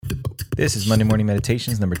This is Monday Morning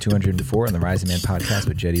Meditations number 204 on the Rising Man podcast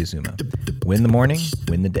with Jeddy Azuma. Win the morning,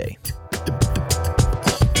 win the day.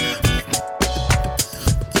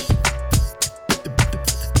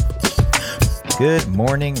 Good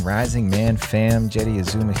morning, Rising Man fam. Jeddy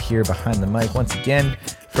Azuma here behind the mic once again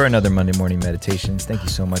for another Monday Morning Meditations. Thank you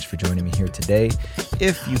so much for joining me here today.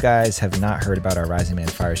 If you guys have not heard about our Rising Man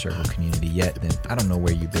Fire Circle community yet, then I don't know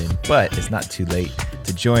where you've been, but it's not too late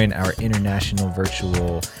to join our international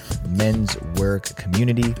virtual men's work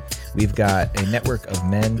community. We've got a network of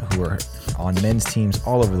men who are on men's teams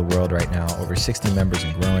all over the world right now, over 60 members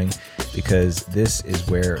and growing, because this is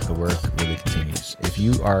where the work really continues. If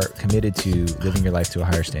you are committed to living your life to a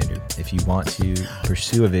higher standard, if you want to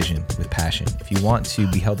pursue a vision with passion, if you want to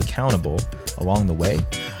be held accountable along the way,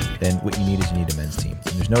 then what you need is a men's team.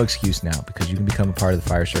 And there's no excuse now, because you can become a part of the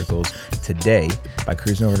Fire Circles today by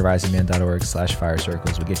cruising over to risingman.org/fire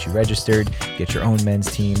circles. We'll get you registered, get your own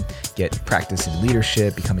men's team, get practice in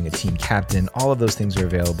leadership, becoming a team captain. All of those things are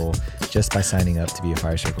available just by signing up to be a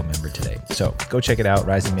Fire Circle member today. So go check it out,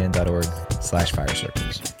 risingman.org/fire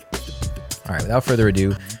circles. All right, without further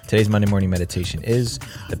ado, today's Monday morning meditation is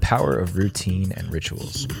the power of routine and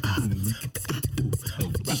rituals.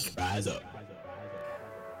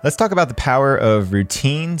 Let's talk about the power of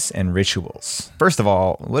routines and rituals. First of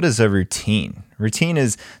all, what is a routine? Routine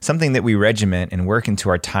is something that we regiment and work into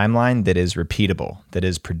our timeline that is repeatable, that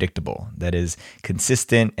is predictable, that is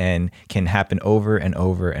consistent and can happen over and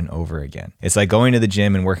over and over again. It's like going to the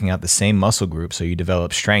gym and working out the same muscle group so you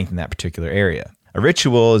develop strength in that particular area. A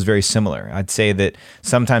ritual is very similar. I'd say that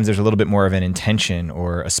sometimes there's a little bit more of an intention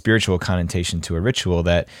or a spiritual connotation to a ritual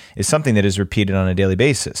that is something that is repeated on a daily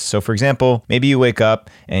basis. So for example, maybe you wake up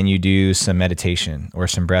and you do some meditation or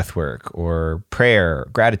some breath work or prayer,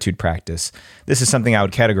 gratitude practice. This is something I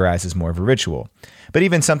would categorize as more of a ritual. But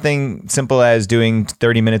even something simple as doing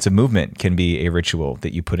 30 minutes of movement can be a ritual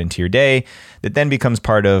that you put into your day that then becomes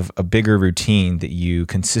part of a bigger routine that you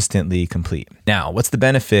consistently complete. Now, what's the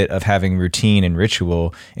benefit of having routine and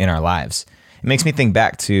ritual in our lives? It makes me think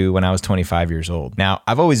back to when I was 25 years old. Now,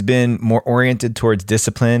 I've always been more oriented towards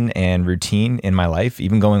discipline and routine in my life,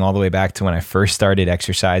 even going all the way back to when I first started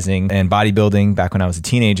exercising and bodybuilding back when I was a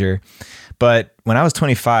teenager. But when I was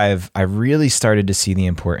 25, I really started to see the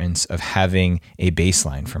importance of having a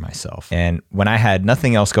baseline for myself. And when I had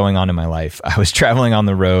nothing else going on in my life, I was traveling on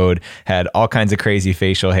the road, had all kinds of crazy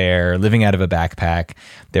facial hair, living out of a backpack.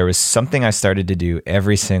 There was something I started to do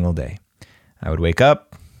every single day. I would wake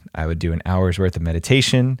up, I would do an hour's worth of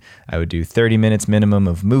meditation, I would do 30 minutes minimum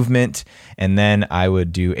of movement, and then I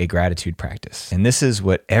would do a gratitude practice. And this is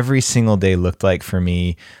what every single day looked like for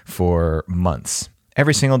me for months.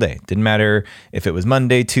 Every single day. Didn't matter if it was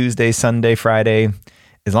Monday, Tuesday, Sunday, Friday.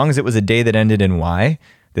 As long as it was a day that ended in Y,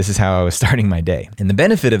 this is how I was starting my day. And the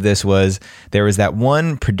benefit of this was there was that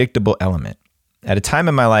one predictable element. At a time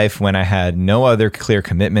in my life when I had no other clear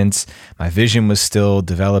commitments, my vision was still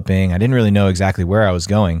developing, I didn't really know exactly where I was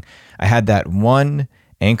going, I had that one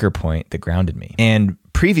anchor point that grounded me. And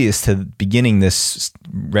previous to beginning this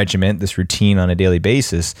regiment, this routine on a daily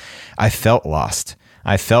basis, I felt lost.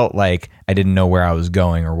 I felt like I didn't know where I was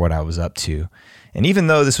going or what I was up to. And even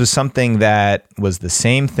though this was something that was the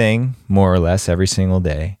same thing, more or less, every single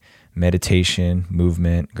day, meditation,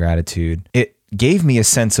 movement, gratitude, it gave me a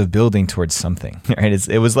sense of building towards something, right?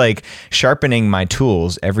 It was like sharpening my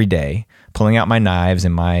tools every day, pulling out my knives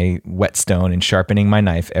and my whetstone and sharpening my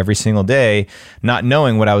knife every single day, not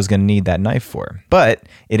knowing what I was going to need that knife for. But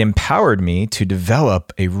it empowered me to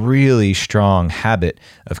develop a really strong habit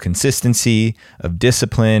of consistency, of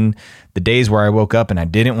discipline. The days where I woke up and I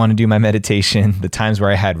didn't want to do my meditation, the times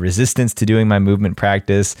where I had resistance to doing my movement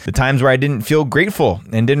practice, the times where I didn't feel grateful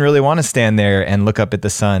and didn't really want to stand there and look up at the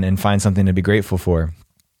sun and find something to be grateful for.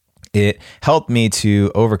 It helped me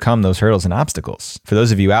to overcome those hurdles and obstacles. For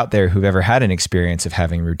those of you out there who've ever had an experience of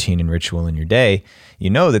having routine and ritual in your day, you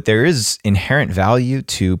know that there is inherent value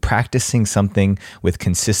to practicing something with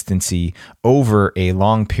consistency over a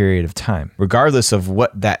long period of time. Regardless of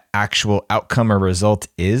what that actual outcome or result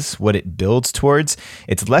is, what it builds towards,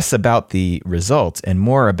 it's less about the result and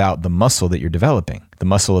more about the muscle that you're developing, the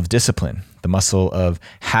muscle of discipline, the muscle of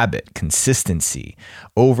habit, consistency,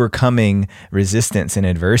 overcoming resistance and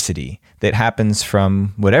adversity that happens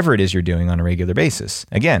from whatever it is you're doing on a regular basis.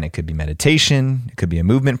 Again, it could be meditation, it could be a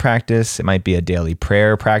movement practice, it might be a daily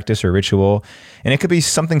prayer practice or ritual, and it could be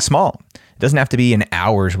something small. It doesn't have to be an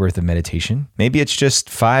hour's worth of meditation. Maybe it's just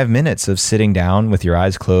 5 minutes of sitting down with your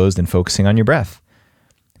eyes closed and focusing on your breath.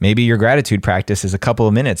 Maybe your gratitude practice is a couple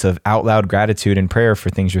of minutes of out loud gratitude and prayer for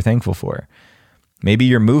things you're thankful for. Maybe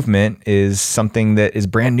your movement is something that is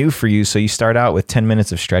brand new for you, so you start out with 10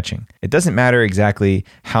 minutes of stretching. It doesn't matter exactly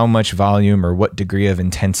how much volume or what degree of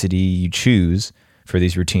intensity you choose for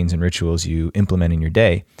these routines and rituals you implement in your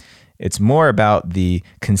day. It's more about the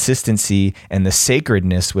consistency and the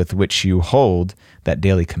sacredness with which you hold that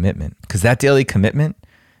daily commitment. Because that daily commitment,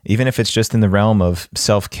 even if it's just in the realm of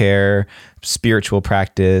self-care, spiritual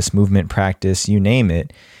practice, movement practice, you name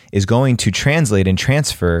it, is going to translate and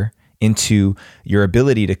transfer into your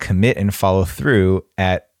ability to commit and follow through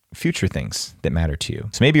at future things that matter to you.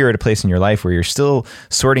 So maybe you're at a place in your life where you're still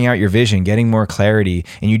sorting out your vision, getting more clarity,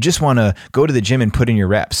 and you just want to go to the gym and put in your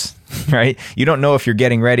reps, right? You don't know if you're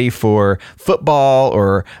getting ready for football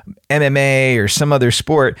or MMA or some other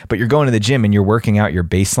sport, but you're going to the gym and you're working out your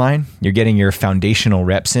baseline. You're getting your foundational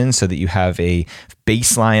reps in so that you have a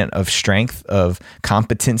baseline of strength, of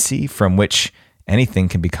competency from which anything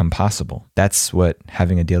can become possible. That's what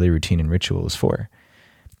having a daily routine and ritual is for.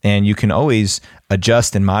 And you can always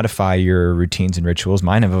adjust and modify your routines and rituals.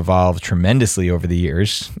 Mine have evolved tremendously over the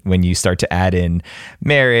years when you start to add in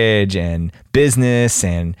marriage and business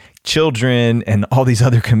and children and all these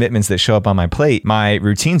other commitments that show up on my plate. My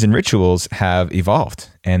routines and rituals have evolved,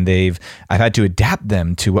 and I've had to adapt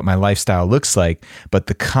them to what my lifestyle looks like. But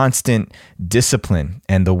the constant discipline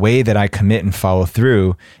and the way that I commit and follow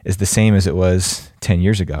through is the same as it was 10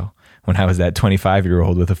 years ago, when I was that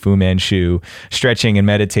 25-year-old with a Fu Manchu, stretching and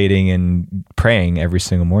meditating and praying every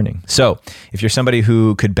single morning. So if you're somebody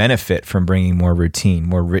who could benefit from bringing more routine,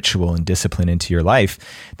 more ritual and discipline into your life,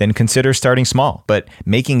 then consider starting small, but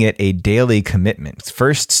making it a daily commitment.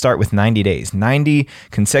 First, start with 90 days, 90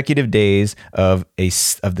 consecutive days of the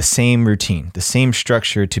same routine, the same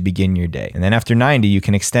structure to begin your day. And then after 90, you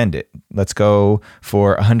can extend it. Let's go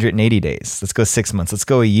for 180 days. Let's go 6 months. Let's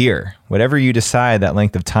go a year. Whatever you decide that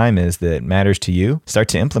length of time is that matters to you, start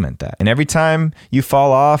to implement that. And every time you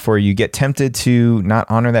fall off or you get tempted to not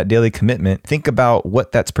honor that daily commitment, think about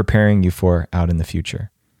what that's preparing you for out in the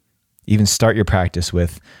future. Even start your practice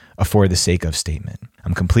with a for the sake of statement.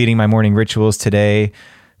 I'm completing my morning rituals today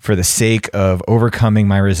for the sake of overcoming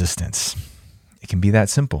my resistance. It can be that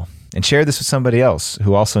simple. And share this with somebody else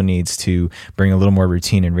who also needs to bring a little more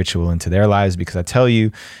routine and ritual into their lives, because I tell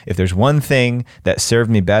you, if there's one thing that served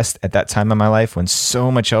me best at that time in my life when so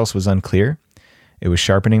much else was unclear, it was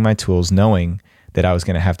sharpening my tools, knowing that I was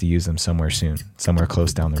going to have to use them somewhere soon, somewhere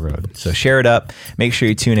close down the road. So share it up. Make sure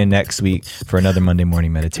you tune in next week for another Monday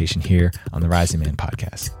morning meditation here on the Rising Man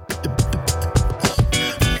podcast.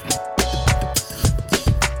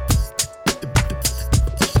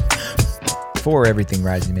 For everything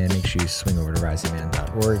Rising Man, make sure you swing over to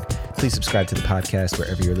risingman.org. Please subscribe to the podcast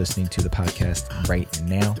wherever you're listening to the podcast right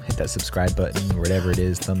now. Hit that subscribe button, whatever it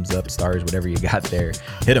is, thumbs up, stars, whatever you got there,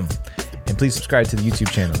 hit them. And please subscribe to the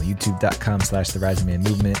YouTube channel, youtube.com/The Rising Man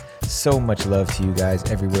Movement. So much love to you guys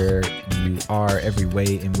everywhere you are, every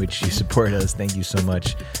way in which you support us. Thank you so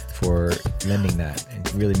much for lending that.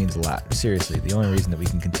 It really means a lot. Seriously, the only reason that we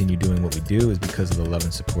can continue doing what we do is because of the love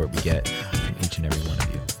and support we get from each and every one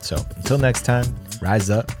of you. So until next time, rise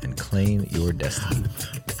up and claim your destiny.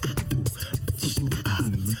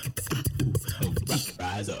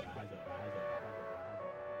 Rise up.